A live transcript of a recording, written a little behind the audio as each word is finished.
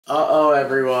Uh-oh,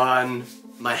 everyone.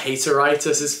 My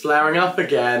hateritis is flaring up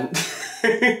again.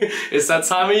 It's that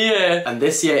time of year. And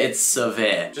this year it's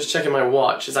severe. Just checking my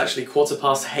watch, it's actually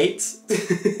 8:15.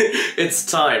 It's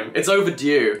time. It's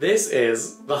overdue. This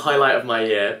is the highlight of my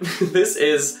year. This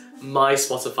is my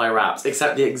Spotify Wrapped,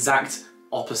 except the exact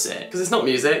opposite. Because it's not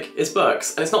music, it's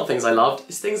books. And it's not things I loved,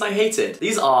 it's things I hated.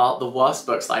 These are the worst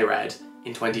books that I read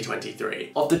in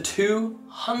 2023. Of the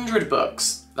 200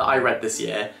 books that I read this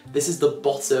year, this is the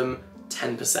bottom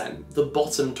 10%, the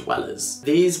bottom dwellers.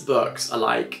 These books are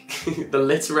like the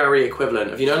literary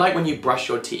equivalent of, you know, like when you brush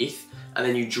your teeth and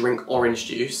then you drink orange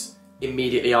juice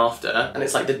immediately after, and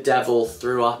it's like the devil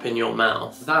threw up in your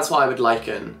mouth. That's what I would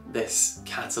liken this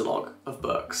catalogue of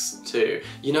books to.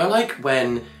 You know, like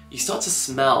when you start to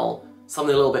smell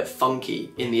something a little bit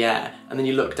funky in the air, and then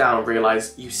you look down and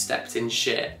realise you stepped in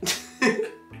shit.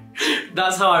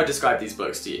 That's how I would describe these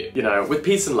books to you. You know, with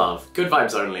peace and love, good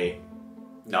vibes only.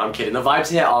 No, I'm kidding, the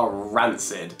vibes here are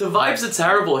rancid. The vibes are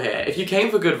terrible here. If you came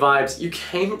for good vibes, you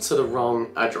came to the wrong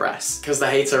address. Because the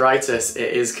hateritis,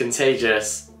 it is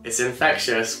contagious, it's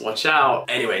infectious, watch out.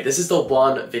 Anyway, this is the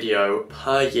one video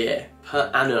per year, per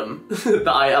annum,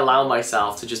 that I allow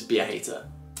myself to just be a hater.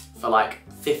 For like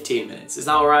 15 minutes, is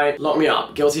that all right? Lock me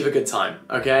up, guilty of a good time,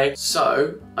 okay?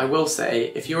 So, I will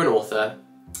say, if you're an author,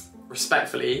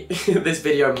 respectfully, this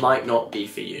video might not be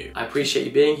for you. I appreciate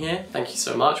you being here. Thank you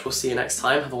so much. We'll see you next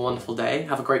time. Have a wonderful day.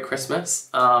 Have a great Christmas.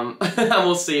 And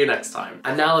we'll see you next time.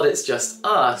 And now that it's just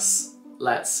us,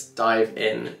 let's dive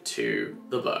into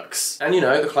the books. And you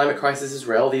know, the climate crisis is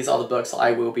real. These are the books that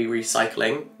I will be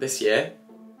recycling this year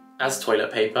as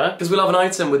toilet paper, because we love an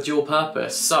item with dual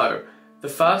purpose. So, the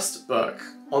first book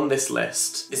on this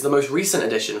list is the most recent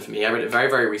edition for me. I read it very,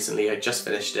 very recently. I just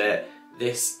finished it.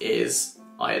 This is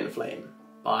Iron Flame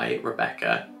by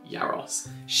Rebecca Yarros.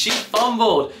 She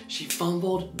fumbled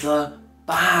the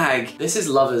bag. This is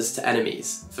lovers to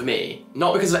enemies for me.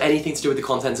 Not because of anything to do with the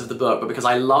contents of the book, but because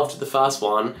I loved the first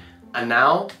one, and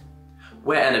now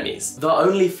we're enemies. The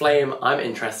only flame I'm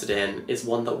interested in is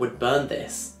one that would burn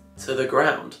this to the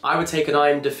ground. I would take an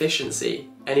iron deficiency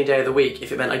any day of the week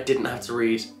if it meant I didn't have to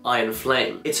read Iron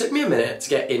Flame. It took me a minute to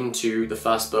get into the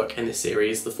first book in this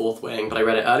series, The Fourth Wing, but I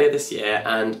read it earlier this year,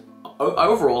 and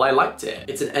overall, I liked it.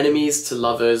 It's an enemies to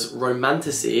lovers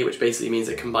romantasy, which basically means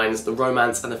it combines the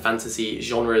romance and the fantasy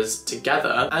genres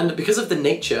together. And because of the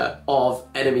nature of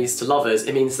enemies to lovers,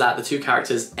 it means that the two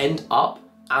characters end up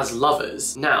as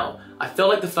lovers. Now, I feel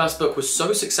like the first book was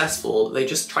so successful, they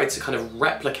just tried to kind of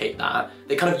replicate that.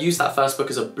 They kind of used that first book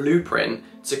as a blueprint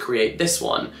to create this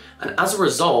one. And as a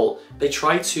result, they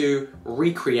tried to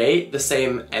recreate the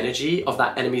same energy of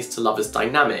that enemies to lovers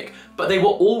dynamic, but they were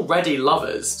already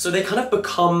lovers. So they kind of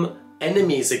become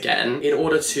enemies again in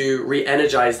order to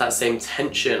re-energize that same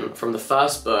tension from the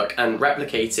first book and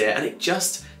replicate it, and it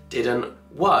just didn't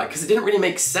work, because it didn't really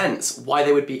make sense why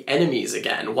they would be enemies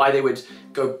again, why they would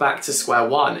go back to square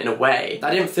one in a way.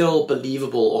 That didn't feel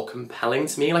believable or compelling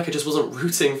to me, like I just wasn't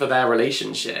rooting for their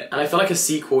relationship. And I feel like a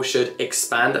sequel should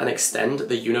expand and extend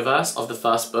the universe of the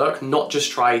first book, not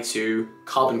just try to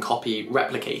carbon copy,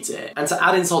 replicate it. And to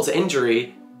add insult to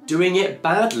injury, doing it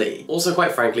badly. Also,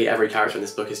 quite frankly, every character in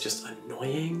this book is just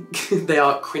annoying. They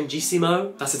are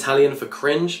cringissimo. That's Italian for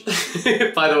cringe,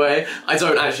 by the way. I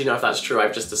don't actually know if that's true,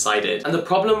 I've just decided. And the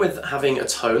problem with having a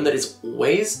tone that is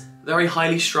always very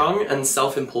highly strung and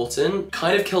self-important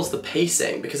kind of kills the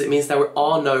pacing, because it means there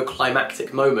are no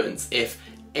climactic moments if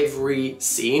every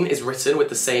scene is written with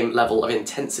the same level of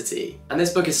intensity. And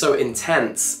this book is so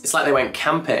intense, it's like they went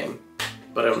camping.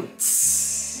 But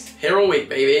here all week,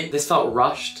 baby. This felt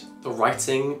rushed. The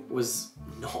writing was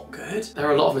not good. There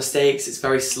are a lot of mistakes. It's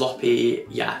very sloppy.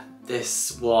 Yeah,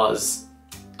 this was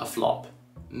a flop.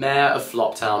 Mayor of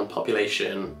Floptown,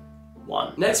 population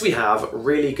 1. Next we have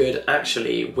Really Good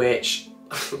Actually, which,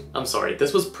 I'm sorry,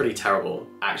 this was pretty terrible,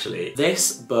 actually.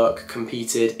 This book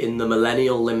competed in the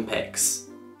Millennial Olympics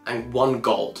and won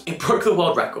gold. It broke the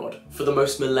world record for the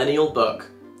most millennial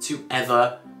book to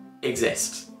ever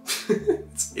exist.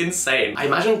 It's insane. I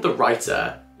imagined the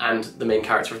writer and the main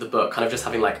character of the book kind of just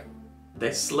having like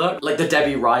this look, like the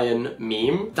Debbie Ryan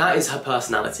meme. That is her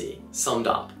personality summed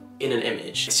up in an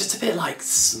image. It's just a bit like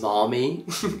smarmy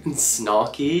and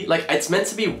snarky. Like, it's meant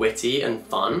to be witty and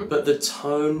fun, but the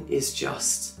tone is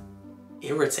just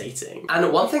irritating.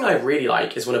 And one thing I really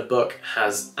like is when a book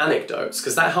has anecdotes,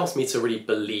 because that helps me to really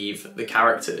believe the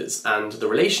characters and the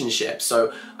relationship.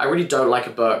 So I really don't like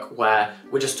a book where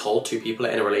we're just told two people are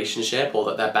in a relationship or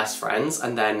that they're best friends,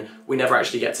 and then we never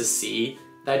actually get to see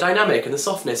their dynamic and the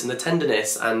softness and the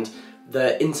tenderness and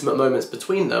the intimate moments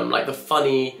between them, like the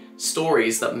funny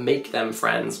stories that make them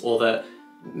friends or that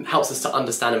helps us to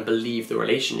understand and believe the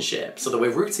relationship so that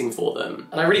we're rooting for them.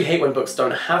 And I really hate when books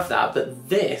don't have that, but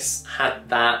this had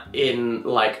that in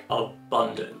like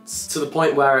abundance, to the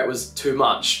point where it was too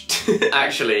much,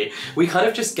 actually. We kind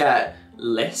of just get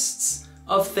lists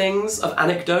of things, of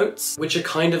anecdotes, which are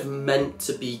kind of meant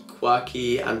to be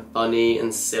quirky and funny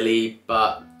and silly,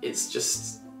 but it's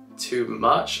just too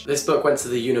much. This book went to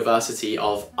the university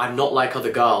of I'm not like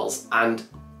other girls, and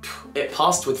it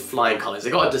passed with flying colours.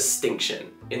 It got a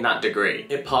distinction in that degree.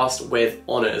 It passed with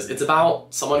honours. It's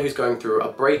about someone who's going through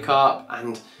a breakup,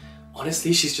 and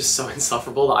honestly, she's just so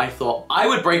insufferable that I thought I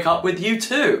would break up with you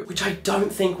too, which I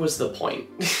don't think was the point.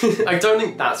 I don't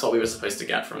think that's what we were supposed to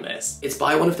get from this. It's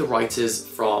by one of the writers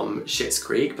from Schitt's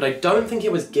Creek, but I don't think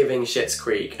it was giving Schitt's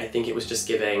Creek. I think it was just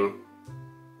giving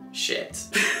shit.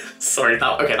 Sorry,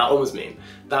 that one was mean.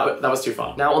 That was too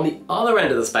far. Now, on the other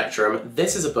end of the spectrum,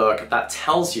 this is a book that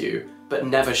tells you but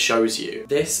never shows you.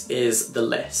 This is The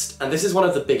List, and this is one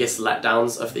of the biggest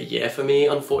letdowns of the year for me,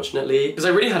 unfortunately, because I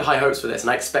really had high hopes for this,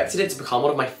 and I expected it to become one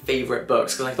of my favourite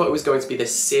books, because I thought it was going to be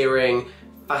this searing,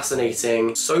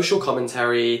 fascinating, social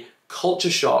commentary, culture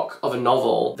shock of a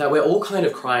novel that we're all kind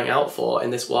of crying out for in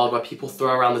this world where people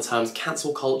throw around the terms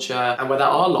cancel culture and where there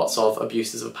are lots of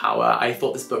abuses of power. I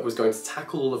thought this book was going to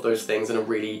tackle all of those things in a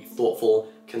really thoughtful,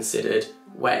 considered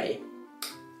way.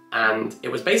 And it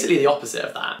was basically the opposite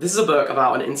of that. This is a book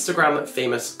about an Instagram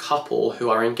famous couple who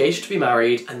are engaged to be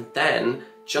married, and then,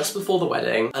 just before the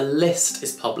wedding, a list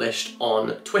is published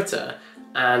on Twitter,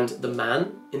 and the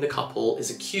man in the couple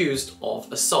is accused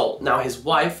of assault. Now, his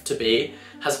wife-to-be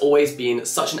has always been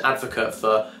such an advocate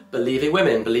for believing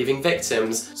women, believing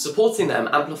victims, supporting them,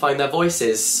 amplifying their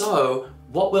voices. So,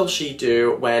 what will she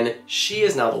do when she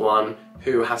is now the one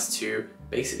who has to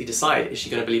basically decide, is she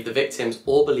going to believe the victims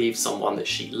or believe someone that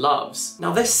she loves?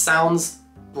 Now, this sounds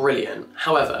brilliant.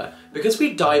 However, because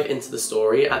we dive into the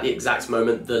story at the exact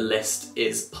moment the list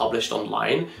is published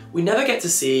online, we never get to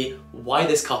see why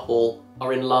this couple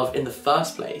are in love in the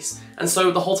first place. And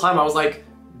so the whole time I was like,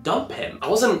 dump him. I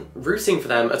wasn't rooting for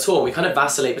them at all. We kind of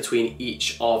vacillate between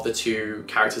each of the two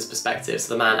characters' perspectives,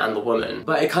 the man and the woman,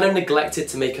 but it kind of neglected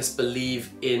to make us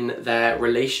believe in their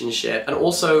relationship. And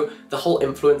also the whole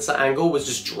influencer angle was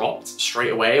just dropped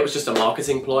straight away. It was just a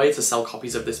marketing ploy to sell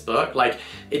copies of this book. Like,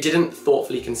 it didn't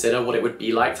thoughtfully consider what it would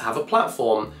be like to have a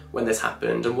platform when this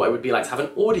happened and what it would be like to have an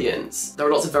audience. There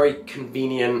were lots of very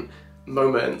convenient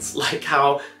moments, like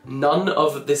how none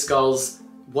of this girl's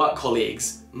work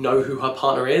colleagues know who her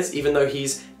partner is, even though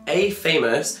he's A,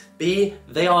 famous, B,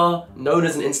 they are known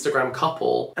as an Instagram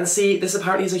couple, and C, this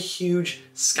apparently is a huge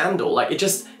scandal. Like, it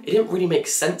didn't really make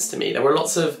sense to me. There were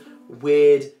lots of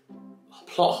weird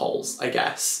plot holes, I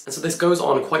guess. And so this goes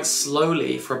on quite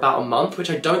slowly for about a month, which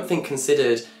I don't think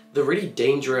considered the really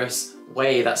dangerous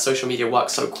way that social media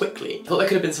works so quickly. I thought there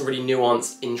could have been some really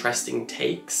nuanced, interesting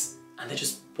takes, and there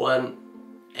just weren't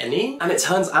any. And it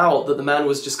turns out that the man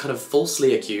was just kind of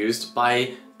falsely accused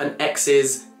by an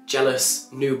ex's jealous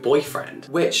new boyfriend,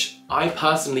 which I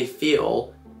personally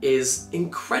feel is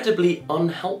incredibly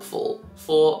unhelpful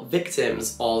for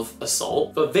victims of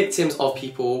assault, for victims of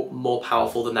people more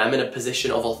powerful than them in a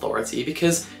position of authority,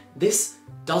 because this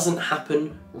doesn't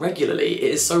happen regularly.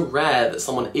 It is so rare that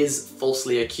someone is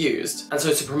falsely accused. And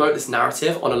so to promote this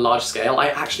narrative on a large scale, I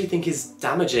actually think is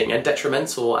damaging and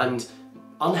detrimental and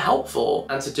unhelpful.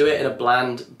 And to do it in a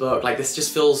bland book, like, this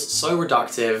just feels so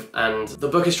reductive, and the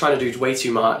book is trying to do way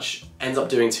too much, ends up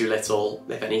doing too little,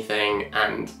 if anything,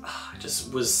 and I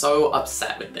just was so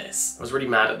upset with this. I was really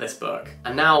mad at this book.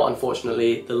 And now,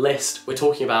 unfortunately, the list we're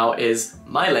talking about is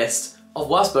my list of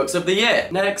worst books of the year.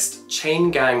 Next, Chain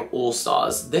Gang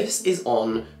All-Stars. This is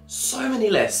on so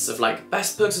many lists of like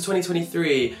best books of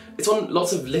 2023. It's on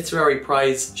lots of literary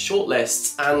prize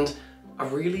shortlists, and I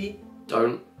really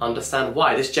don't understand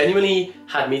why. This genuinely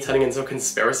had me turning into a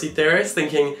conspiracy theorist,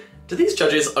 thinking, do these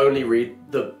judges only read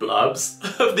the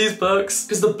blurbs of these books?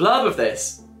 Because the blurb of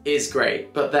this is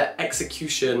great, but their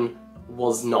execution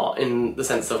was not, in the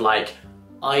sense of like,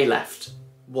 I left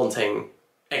wanting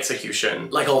execution,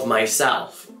 like of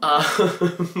myself.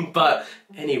 But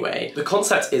anyway, the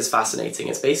concept is fascinating.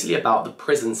 It's basically about the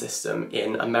prison system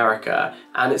in America,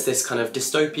 and it's this kind of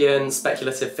dystopian,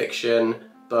 speculative fiction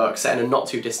book set in a not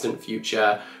too distant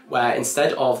future where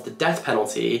instead of the death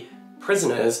penalty,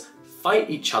 prisoners fight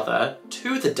each other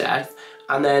to the death,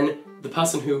 and then the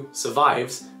person who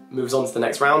survives moves on to the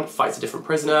next round, fights a different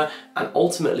prisoner, and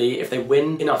ultimately, if they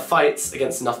win enough fights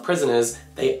against enough prisoners,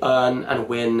 they earn and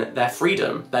win their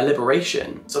freedom, their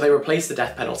liberation. So they replace the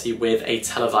death penalty with a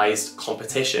televised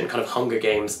competition, kind of Hunger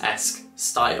Games-esque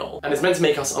style. And it's meant to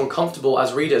make us uncomfortable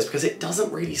as readers because it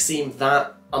doesn't really seem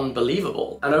that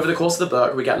unbelievable. And over the course of the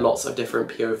book, we get lots of different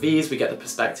POVs. We get the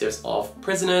perspectives of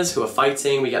prisoners who are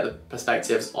fighting. We get the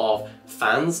perspectives of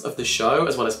fans of the show,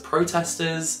 as well as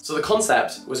protesters. So the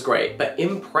concept was great, but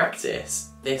in practice,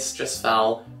 this just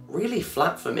fell really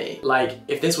flat for me. Like,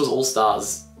 if this was All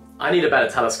Stars, I need a better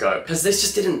telescope, because this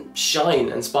just didn't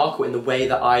shine and sparkle in the way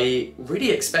that I really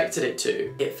expected it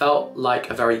to. It felt like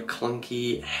a very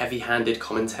clunky, heavy-handed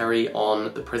commentary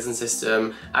on the prison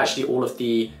system. Actually, all of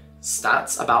the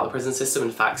stats about the prison system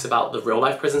and facts about the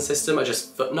real-life prison system are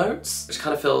just footnotes, which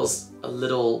kind of feels a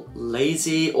little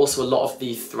lazy. Also, a lot of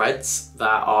the threads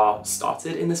that are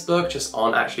started in this book just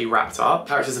aren't actually wrapped up.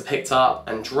 Characters are picked up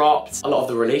and dropped. A lot of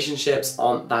the relationships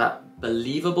aren't that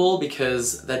believable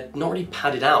because they're not really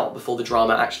padded out before the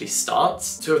drama actually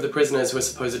starts. Two of the prisoners who are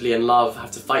supposedly in love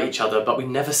have to fight each other, but we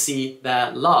never see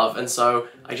their love, and so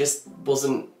I just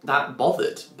wasn't that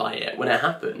bothered by it when it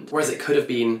happened. Whereas it could have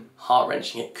been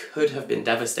heart-wrenching, it could have been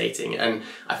devastating, and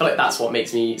I feel like that's what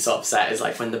makes me so upset, is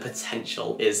like when the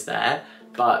potential is there,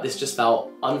 but this just felt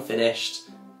unfinished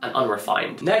and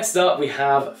unrefined. Next up, we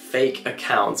have fake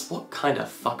accounts. What kind of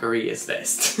fuckery is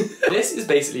this? This is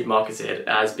basically marketed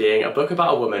as being a book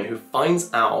about a woman who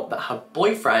finds out that her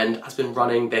boyfriend has been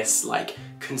running this like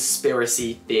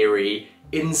conspiracy theory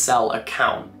incel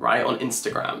account, right, on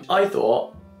Instagram. I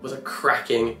thought was a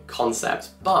cracking concept,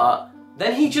 but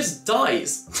then he just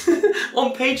dies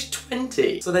on page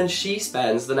 20. So then she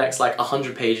spends the next like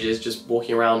 100 pages just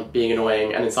walking around being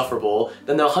annoying and insufferable.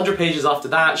 Then the 100 pages after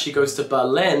that, she goes to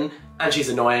Berlin and she's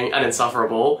annoying and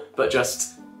insufferable, but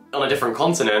just on a different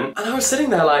continent. And I was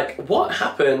sitting there like, what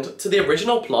happened to the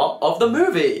original plot of the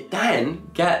movie? Then,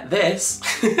 get this,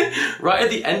 right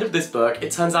at the end of this book,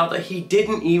 it turns out that he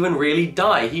didn't even really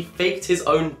die. He faked his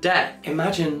own death.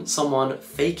 Imagine someone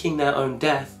faking their own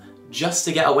death just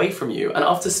to get away from you. And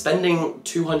after spending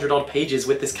 200 odd pages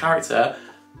with this character,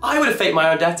 I would have faked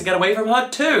my own death to get away from her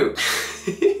too.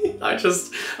 I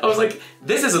was like,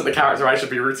 this isn't the character I should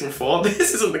be rooting for.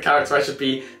 This isn't the character I should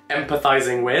be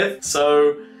empathizing with.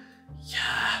 So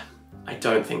yeah, I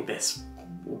don't think this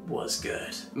was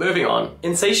good. Moving on.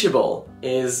 Insatiable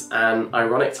is an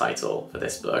ironic title for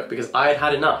this book because I had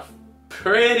had enough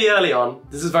pretty early on.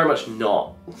 This is very much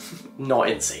not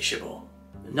insatiable.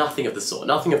 Nothing of the sort,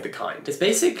 nothing of the kind. It's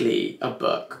basically a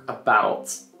book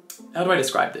about, how do I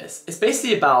describe this? It's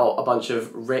basically about a bunch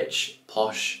of rich,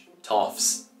 posh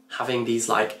toffs having these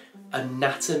like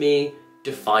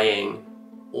anatomy-defying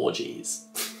orgies.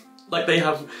 Like they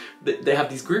have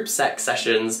these group sex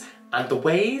sessions, and the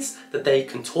ways that they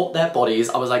contort their bodies,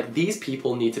 I was like, these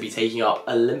people need to be taking up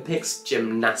Olympics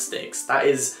gymnastics.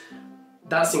 That's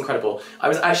incredible. I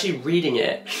was actually reading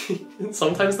it.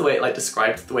 Sometimes the way it like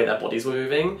described the way their bodies were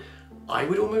moving, I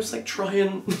would almost like try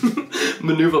and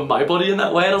maneuver my body in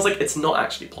that way. And I was like, it's not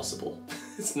actually possible.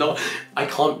 It's not, I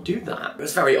can't do that. It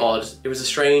was very odd. It was a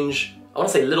strange, I want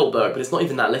to say little book, but it's not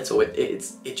even that little.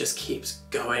 It just keeps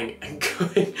going and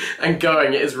going and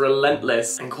going. It is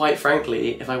relentless. And quite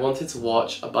frankly, if I wanted to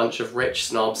watch a bunch of rich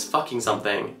snobs fucking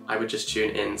something, I would just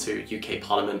tune into UK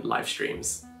Parliament live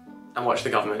streams and watch the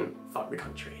government fuck the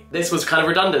country. This was kind of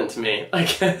redundant to me, I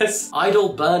guess.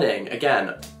 Idol burning,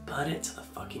 again, burn it to the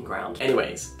fucking ground.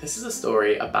 Anyways, this is a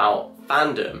story about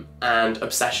fandom and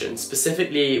obsession,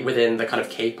 specifically within the kind of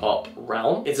K-pop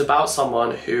realm. It's about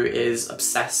someone who is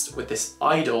obsessed with this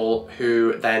idol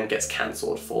who then gets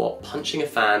cancelled for punching a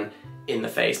fan in the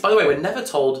face. By the way, we're never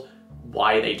told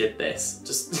why they did this.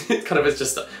 Just it kind of is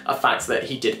just a fact that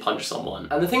he did punch someone.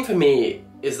 And the thing for me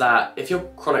is that if you're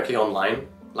chronically online,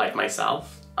 like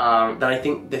myself, then I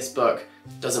think this book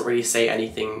doesn't really say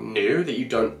anything new that you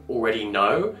don't already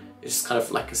know. It's just kind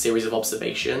of like a series of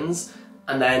observations.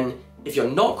 And then if you're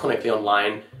not chronically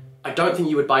online, I don't think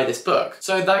you would buy this book.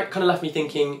 So that kind of left me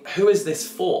thinking, who is this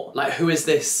for? Like, who is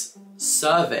this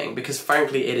serving? Because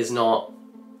frankly, it is not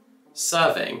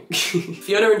serving.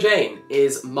 Fiona and Jane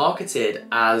is marketed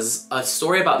as a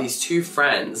story about these two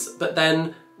friends, but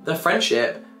then the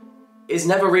friendship is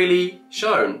never really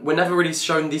shown. We're never really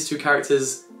shown these two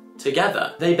characters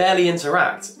together. They barely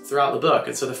interact throughout the book,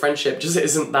 and so the friendship just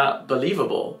isn't that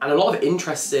believable. And a lot of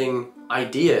interesting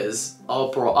ideas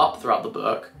are brought up throughout the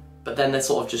book, but then they're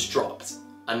sort of just dropped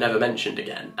and never mentioned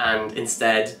again. And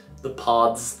instead, the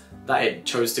paths that it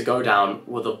chose to go down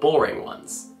were the boring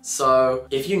ones. So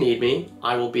if you need me,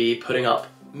 I will be putting up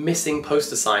missing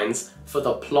poster signs for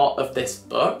the plot of this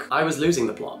book. I was losing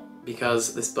the plot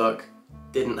because this book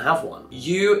didn't have one.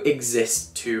 You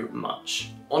exist too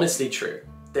much. Honestly true.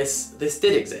 This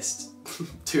did exist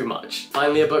too much.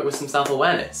 Finally, a book with some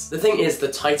self-awareness. The thing is,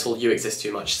 the title You Exist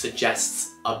Too Much suggests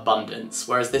abundance,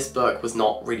 whereas this book was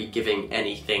not really giving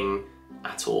anything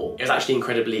at all. It was actually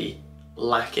incredibly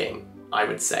lacking, I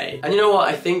would say. And you know what,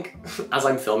 I think as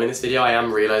I'm filming this video, I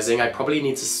am realizing I probably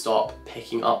need to stop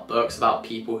picking up books about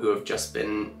people who have just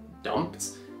been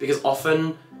dumped, because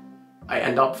often I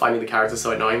end up finding the characters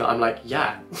so annoying that I'm like,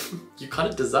 yeah, you kind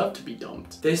of deserve to be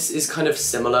dumped. This is kind of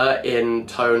similar in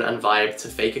tone and vibe to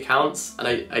fake accounts, and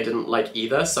I didn't like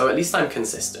either, so at least I'm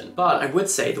consistent. But I would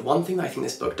say the one thing that I think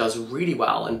this book does really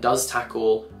well and does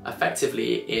tackle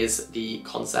effectively is the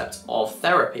concept of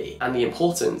therapy and the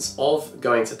importance of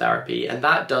going to therapy, and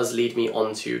that does lead me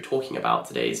on to talking about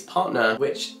today's partner,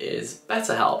 which is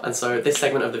BetterHelp. And so this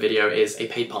segment of the video is a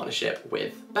paid partnership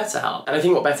with BetterHelp. And I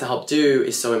think what BetterHelp do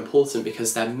is so important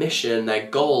because their mission, their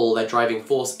goal, their driving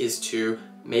force is to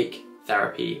make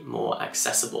therapy more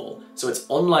accessible. So it's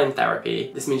online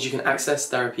therapy. This means you can access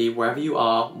therapy wherever you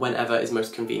are, whenever is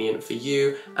most convenient for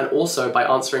you. And also by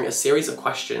answering a series of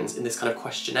questions in this kind of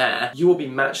questionnaire, you will be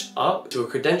matched up to a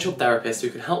credentialed therapist who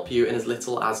can help you in as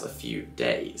little as a few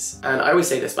days. And I always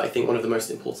say this, but I think one of the most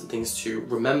important things to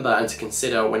remember and to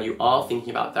consider when you are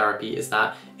thinking about therapy is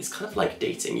that it's kind of like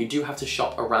dating. You do have to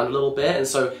shop around a little bit. And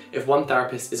so if one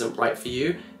therapist isn't right for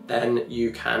you, then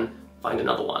you can find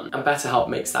another one. And BetterHelp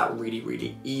makes that really,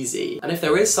 really easy. And if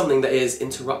there is something that is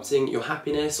interrupting your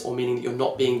happiness or meaning that you're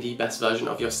not being the best version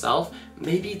of yourself,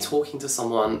 maybe talking to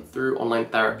someone through online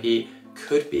therapy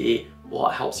could be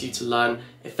what helps you to learn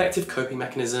effective coping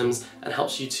mechanisms and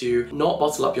helps you to not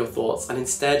bottle up your thoughts and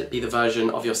instead be the version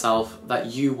of yourself that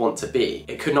you want to be.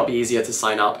 It could not be easier to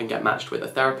sign up and get matched with a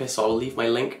therapist, so I'll leave my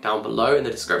link down below in the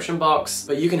description box.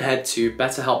 But you can head to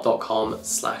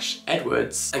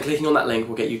betterhelp.com/Edwards, and clicking on that link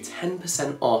will get you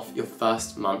 10% off your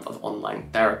first month of online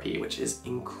therapy, which is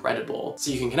incredible. So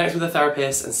you can connect with a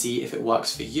therapist and see if it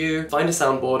works for you. Find a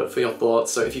soundboard for your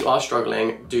thoughts. So if you are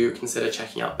struggling, do consider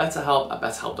checking out BetterHelp at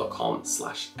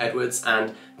betterhelp.com/Edwards,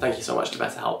 and thank you so much to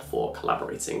BetterHelp for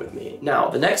collaborating with me. Now,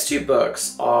 the next two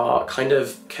books are kind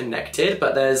of connected,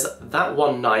 but there's That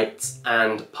One Night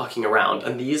and Pucking Around,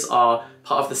 and these are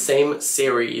part of the same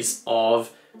series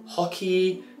of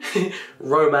hockey,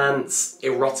 romance,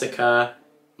 erotica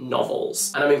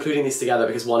novels. And I'm including these together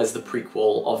because one is the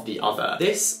prequel of the other.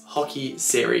 This hockey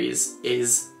series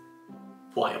is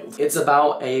wild. It's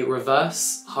about a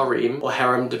reverse harem, or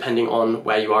harem depending on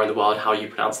where you are in the world, how you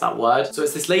pronounce that word. So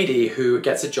it's this lady who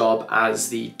gets a job as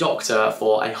the doctor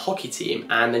for a hockey team,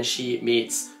 and then she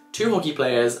meets two hockey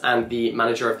players and the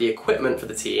manager of the equipment for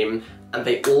the team, and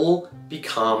they all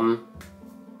become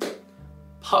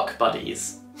puck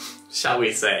buddies, shall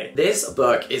we say. This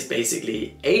book is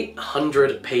basically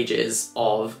 800 pages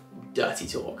of dirty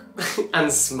talk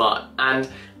and smut, and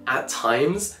at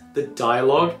times the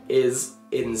dialogue is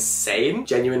insane,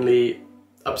 genuinely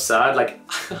absurd. Like,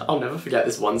 I'll never forget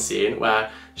this one scene where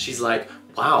she's like,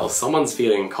 wow, someone's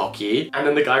feeling cocky, and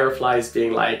then the guy replies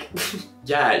being like,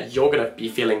 yeah, you're gonna be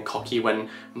feeling cocky when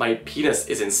my penis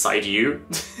is inside you.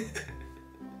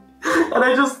 And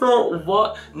I just thought,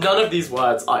 what? None of these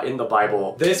words are in the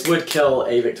Bible. This would kill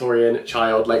a Victorian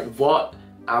child. Like, what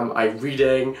am I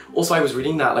reading? Also, I was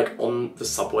reading that like on the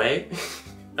subway.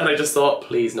 And I just thought,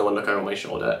 please, no one look over my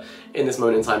shoulder in this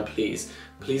moment in time, please.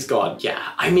 Please, God.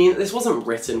 Yeah, I mean, this wasn't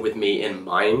written with me in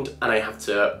mind, and I have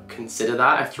to consider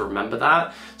that, I have to remember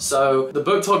that. So the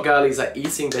Book Talk girlies are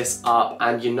eating this up,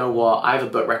 and you know what? I have a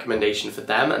book recommendation for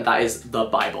them, and that is the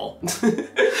Bible.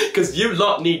 Because you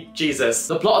lot need Jesus.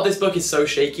 The plot of this book is so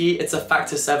shaky, it's a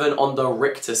factor 7 on the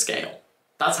Richter scale.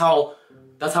 That's how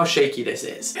shaky this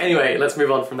is. Anyway, let's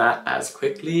move on from that as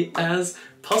quickly as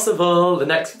possible. The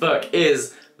next book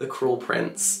is The Cruel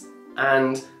Prince,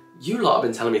 and you lot have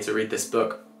been telling me to read this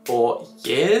book for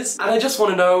years, and I just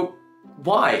want to know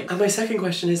why. And my second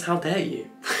question is, how dare you?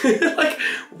 Like,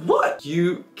 what?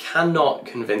 You cannot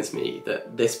convince me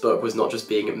that this book was not just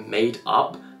being made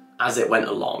up as it went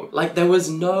along. Like, there was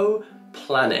no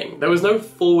planning, there was no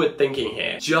forward thinking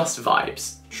here, just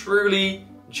vibes. Truly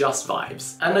just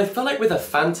vibes. And I feel like with a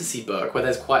fantasy book where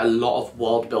there's quite a lot of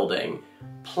world building,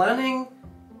 planning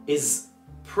is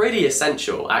pretty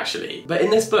essential, actually. But in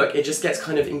this book, it just gets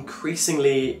kind of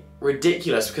increasingly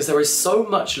ridiculous because there is so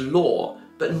much lore,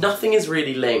 but nothing is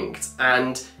really linked,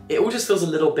 and it all just feels a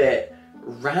little bit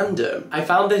random. I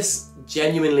found this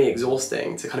genuinely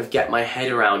exhausting to kind of get my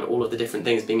head around all of the different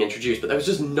things being introduced, but there was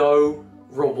just no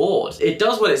reward. It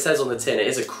does what it says on the tin. It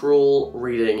is a cruel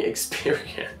reading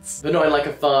experience, but not in like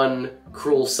a fun,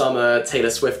 cruel summer Taylor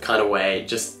Swift kind of way,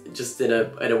 just in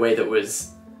a way that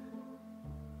was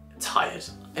tired.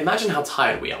 Imagine how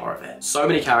tired we are of it. So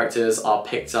many characters are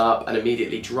picked up and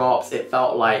immediately dropped. It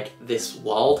felt like this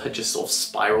world had just sort of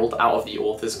spiraled out of the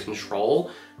author's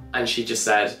control, and she just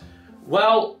said,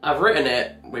 well, I've written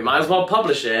it, we might as well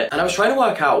publish it. And I was trying to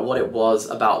work out what it was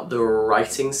about the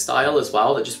writing style as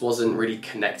well that just wasn't really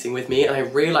connecting with me. And I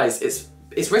realized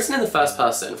it's written in the first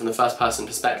person, from the first person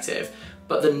perspective,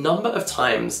 but the number of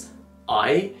times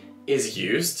I is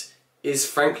used is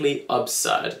frankly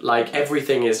absurd. Like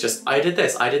everything is just, I did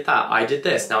this, I did that, I did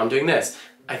this, now I'm doing this,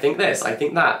 I think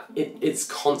that. It's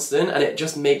constant, and it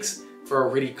just makes for a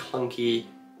really clunky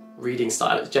reading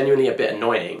style. It's genuinely a bit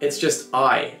annoying. It's just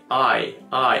I,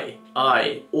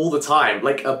 all the time,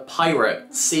 like a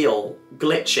pirate seal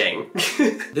glitching.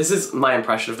 This is my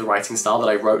impression of the writing style that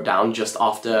I wrote down just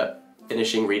after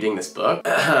finishing reading this book.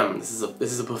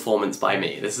 This is a performance by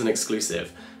me. This is an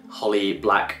exclusive Holly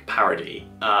Black parody.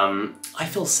 I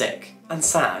feel sick and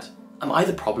sad. Am I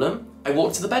the problem? I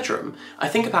walk to the bedroom. I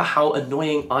think about how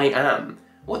annoying I am.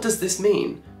 What does this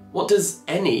mean? What does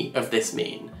any of this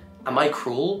mean? Am I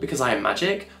cruel because I am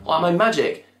magic? Or am I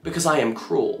magic because I am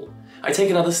cruel? I take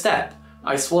another step.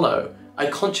 I swallow. I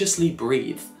consciously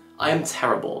breathe. I am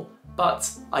terrible.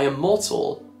 But I am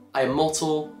mortal. I am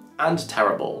mortal and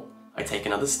terrible. I take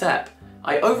another step.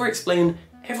 I over-explain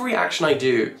every action I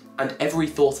do and every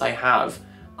thought I have.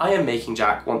 I am making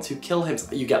Jack want to kill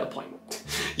himself. You get the point.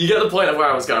 You get the point of where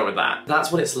I was going with that.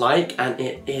 That's what it's like, and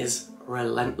it is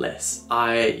relentless.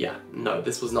 Yeah, no,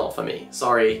 this was not for me.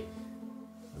 Sorry.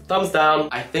 Thumbs down.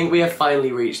 I think we have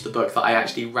finally reached the book that I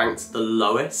actually ranked the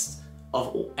lowest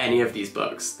of any of these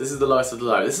books. This is the lowest of the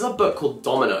low. This is a book called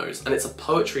Dominoes, and it's a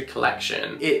poetry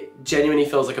collection. It genuinely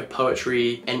feels like a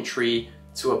poetry entry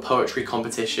to a poetry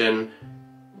competition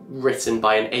written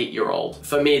by an 8-year-old.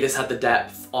 For me, this had the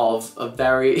depth of a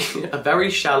very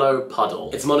shallow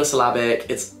puddle. It's monosyllabic,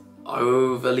 it's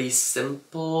overly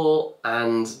simple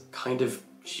and kind of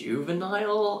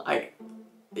juvenile. I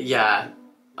don't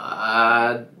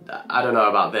know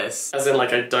about this. As in,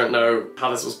 like, I don't know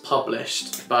how this was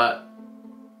published, but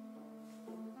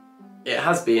it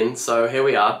has been, so here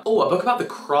we are. Oh, a book about the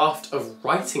craft of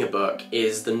writing a book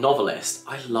is The Novelist.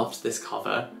 I loved this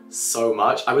cover so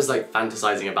much. I was like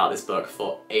fantasizing about this book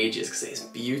for ages because it is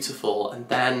beautiful, and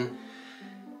then,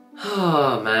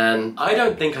 oh man. I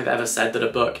don't think I've ever said that a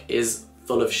book is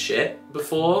full of shit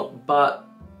before, but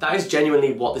that is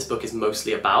genuinely what this book is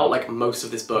mostly about. Like, most of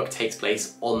this book takes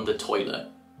place on the toilet.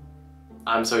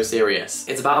 I'm so serious.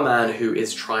 It's about a man who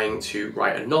is trying to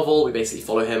write a novel. We basically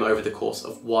follow him over the course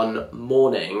of one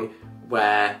morning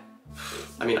where,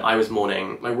 I mean, I was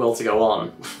mourning my will to go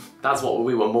on. That's what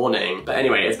we were mourning. But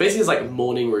anyway, it's basically his like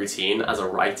morning routine as a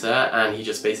writer, and he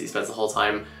just basically spends the whole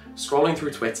time scrolling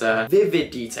through Twitter. Vivid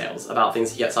details about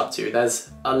things he gets up to. There's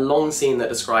a long scene that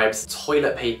describes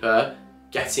toilet paper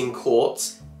getting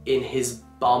caught in his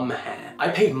bum hair. I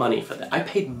paid money for that. I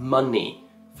paid money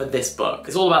for this book.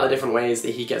 It's all about the different ways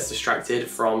that he gets distracted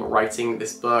from writing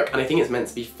this book, and I think it's meant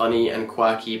to be funny and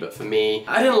quirky, but for me,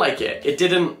 I didn't like it. It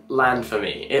didn't land for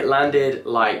me. It landed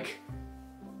like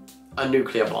a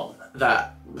nuclear bomb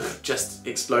that just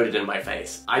exploded in my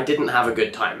face. I didn't have a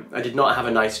good time. I did not have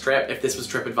a nice trip. If this was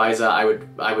TripAdvisor,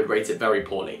 I would rate it very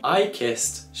poorly. I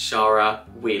kissed Shara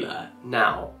Wheeler.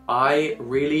 Now, I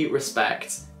really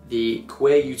respect the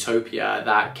queer utopia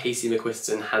that Casey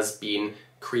McQuiston has been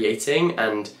creating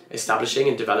and establishing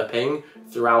and developing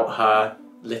throughout her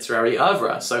literary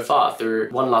oeuvre so far, through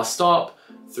One Last Stop,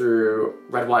 through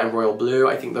Red, White and Royal Blue.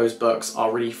 I think those books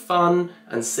are really fun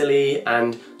and silly,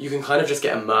 and you can kind of just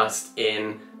get immersed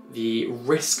in the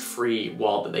risk-free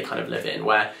world that they kind of live in,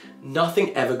 where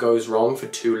nothing ever goes wrong for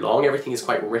too long. Everything is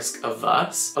quite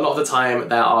risk-averse. A lot of the time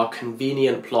there are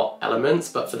convenient plot elements,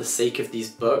 but for the sake of these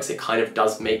books, it kind of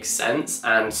does make sense,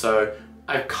 and so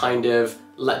I've kind of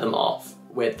let them off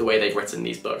with the way they've written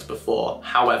these books before.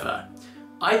 However,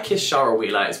 I Kiss Shara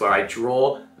Wheeler is where I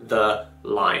draw the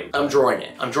line. I'm drawing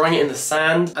it. I'm drawing it in the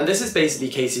sand, and this is basically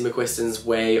Casey McQuiston's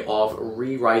way of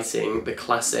rewriting the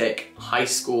classic high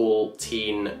school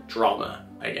teen drama,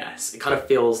 I guess. It kind of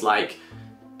feels like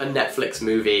a Netflix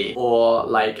movie or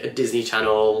like a Disney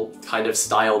Channel kind of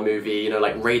style movie, you know,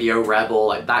 like Radio Rebel,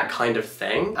 like that kind of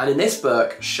thing. And in this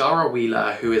book, Shara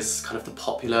Wheeler, who is kind of the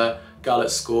popular girl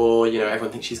at school, you know,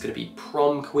 everyone thinks she's gonna be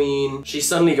prom queen, she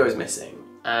suddenly goes missing.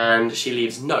 And she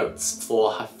leaves notes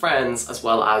for her friends, as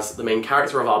well as the main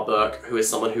character of our book, who is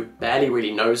someone who barely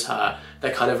really knows her.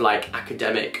 They're kind of like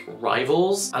academic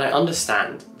rivals. And I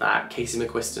understand that Casey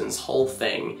McQuiston's whole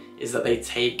thing is that they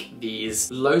take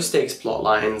these low stakes plot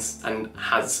lines and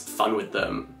has fun with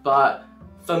them. But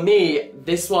for me,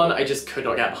 this one I just could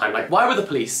not get behind. Like, why were the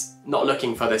police not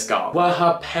looking for this girl? Were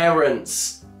her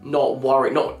parents not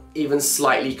worried, not even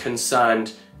slightly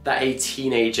concerned that a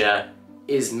teenager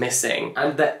is missing?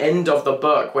 And the end of the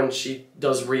book, when she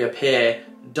does reappear,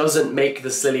 doesn't make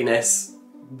the silliness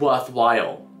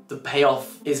worthwhile. The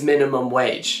payoff is minimum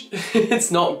wage. It's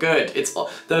not good.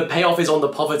 The payoff is on the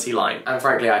poverty line. And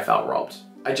frankly, I felt robbed.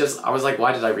 I was like,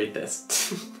 why did I read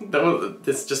this?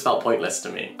 This just felt pointless to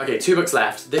me. Okay, 2 books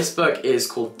left. This book is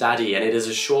called Daddy, and it is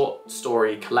a short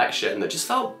story collection that just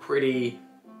felt pretty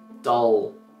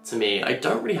dull to me. I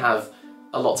don't really have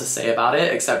a lot to say about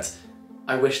it, except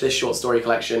I wish this short story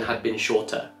collection had been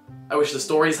shorter. I wish the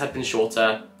stories had been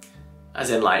shorter,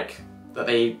 as in like, that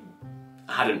they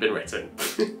hadn't been written.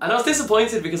 And I was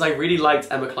disappointed because I really liked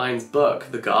Emma Cline's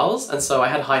book, The Girls, and so I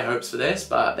had high hopes for this,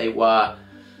 but they were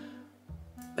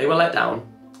let down,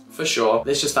 for sure.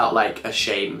 This just felt like a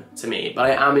shame to me, but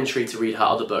I am intrigued to read her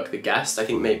other book, The Guest. I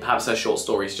think perhaps her short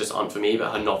stories just aren't for me,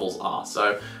 but her novels are,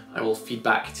 so I will feed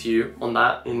back to you on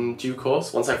that in due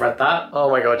course once I've read that. Oh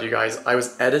my god, you guys, I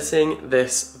was editing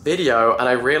this video and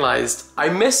I realized I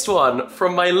missed one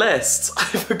from my list.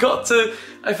 I forgot to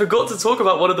talk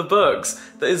about one of the books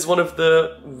that is one of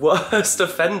the worst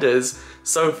offenders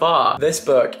so far. This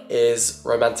book is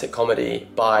Romantic Comedy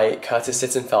by Curtis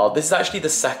Sittenfeld. This is actually the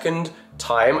second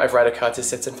time I've read a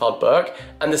Curtis Sittenfeld book,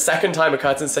 and the second time a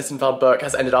Curtis Sittenfeld book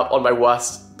has ended up on my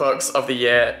worst books of the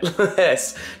year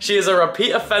list. She is a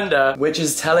repeat offender, which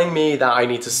is telling me that I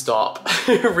need to stop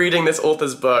reading this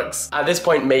author's books. At this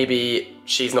point, maybe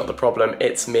she's not the problem,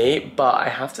 it's me, but I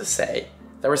have to say,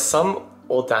 there is some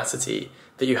audacity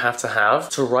that you have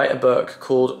to write a book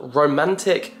called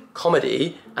Romantic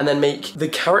Comedy and then make the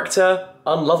character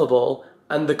unlovable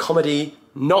and the comedy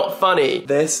not funny.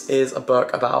 This is a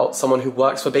book about someone who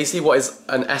works for basically what is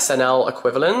an SNL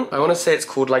equivalent. I want to say it's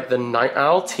called like the Night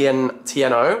Owl,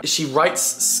 TNO. She writes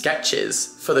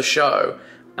sketches for the show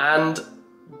and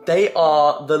they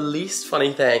are the least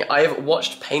funny thing. I've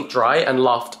watched paint dry and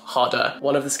laughed harder.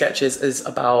 One of the sketches is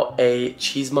about a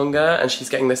cheesemonger and she's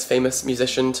getting this famous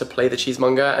musician to play the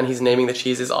cheesemonger and he's naming the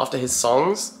cheeses after his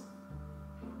songs.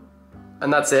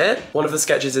 And that's it. One of the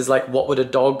sketches is like, what would a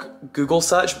dog Google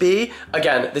search be?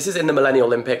 Again, this is in the Millennial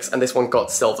Olympics and this one got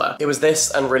silver. It was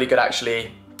this and really good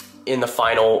actually in the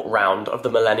final round of the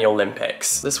Millennial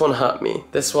Olympics. This one hurt me.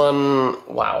 This one,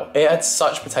 wow. It had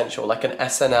such potential, like an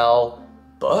SNL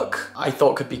book I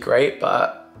thought could be great,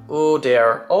 but oh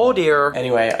dear, oh dear.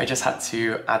 Anyway, I just had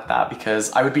to add that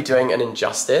because I would be doing an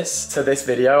injustice to this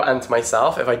video and to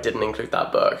myself if I didn't include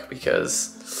that book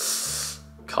because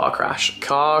car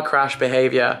crash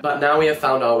behavior. But now we have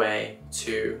found our way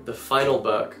to the final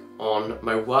book on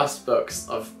my worst books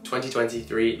of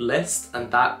 2023 list,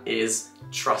 and that is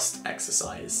Trust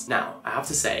Exercise. Now, I have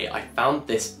to say, I found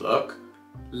this book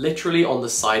literally on the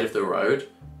side of the road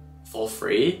for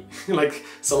free. Like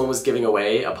someone was giving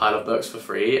away a pile of books for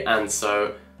free, and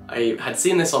so I had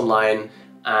seen this online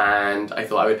and I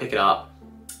thought I would pick it up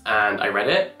and I read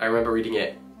it. I remember reading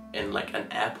it in like an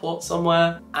airport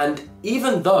somewhere, and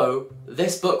even though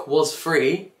this book was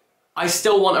free, I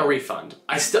still want a refund.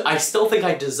 I still think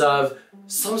I deserve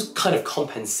some kind of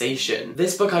compensation.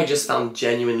 This book I just found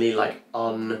genuinely like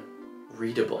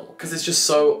unreadable because it's just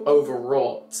so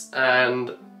overwrought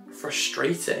and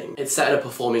frustrating. It's set at a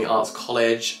performing arts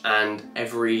college and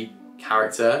every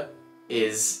character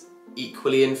is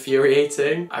equally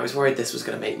infuriating. I was worried this was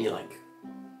gonna make me like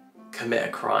commit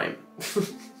a crime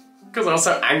because I was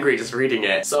so angry just reading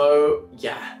it. So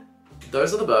yeah,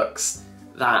 those are the books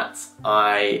that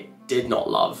I did not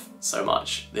love so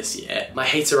much this year. My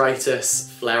hateritis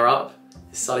flare-up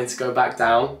is starting to go back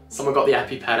down. Someone got the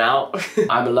EpiPen out.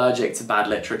 I'm allergic to bad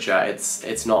literature.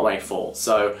 It's not my fault.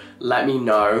 So let me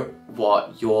know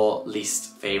what your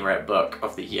least favorite book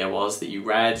of the year was that you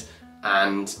read,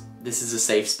 and this is a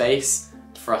safe space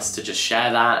for us to just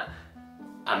share that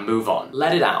and move on.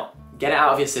 Let it out. Get it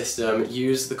out of your system.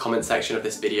 Use the comment section of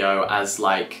this video as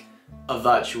like a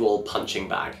virtual punching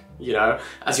bag, you know,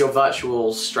 as your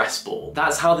virtual stress ball.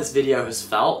 That's how this video has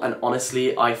felt, and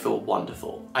honestly, I feel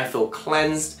wonderful. I feel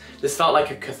cleansed. This felt like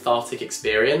a cathartic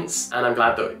experience, and I'm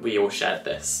glad that we all shared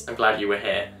this. I'm glad you were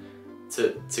here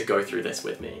to go through this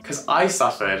with me. Because I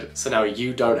suffered, so now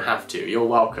you don't have to. You're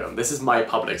welcome. This is my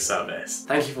public service.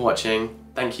 Thank you for watching.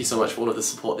 Thank you so much for all of the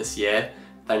support this year.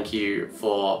 Thank you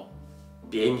for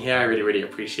being here. I really, really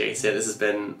appreciate it. This has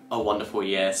been a wonderful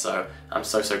year, so I'm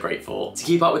so, so grateful. To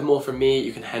keep up with more from me,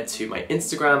 you can head to my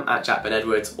Instagram at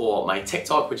jackbenedwards or my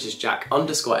TikTok, which is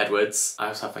jack_edwards. I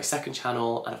also have my second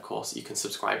channel, and of course, you can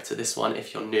subscribe to this one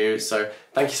if you're new. So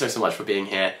thank you so, so much for being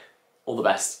here. All the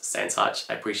best, stay in touch.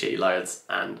 I appreciate you loads,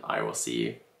 and I will see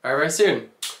you very, very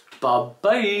soon.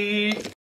 Bye-bye.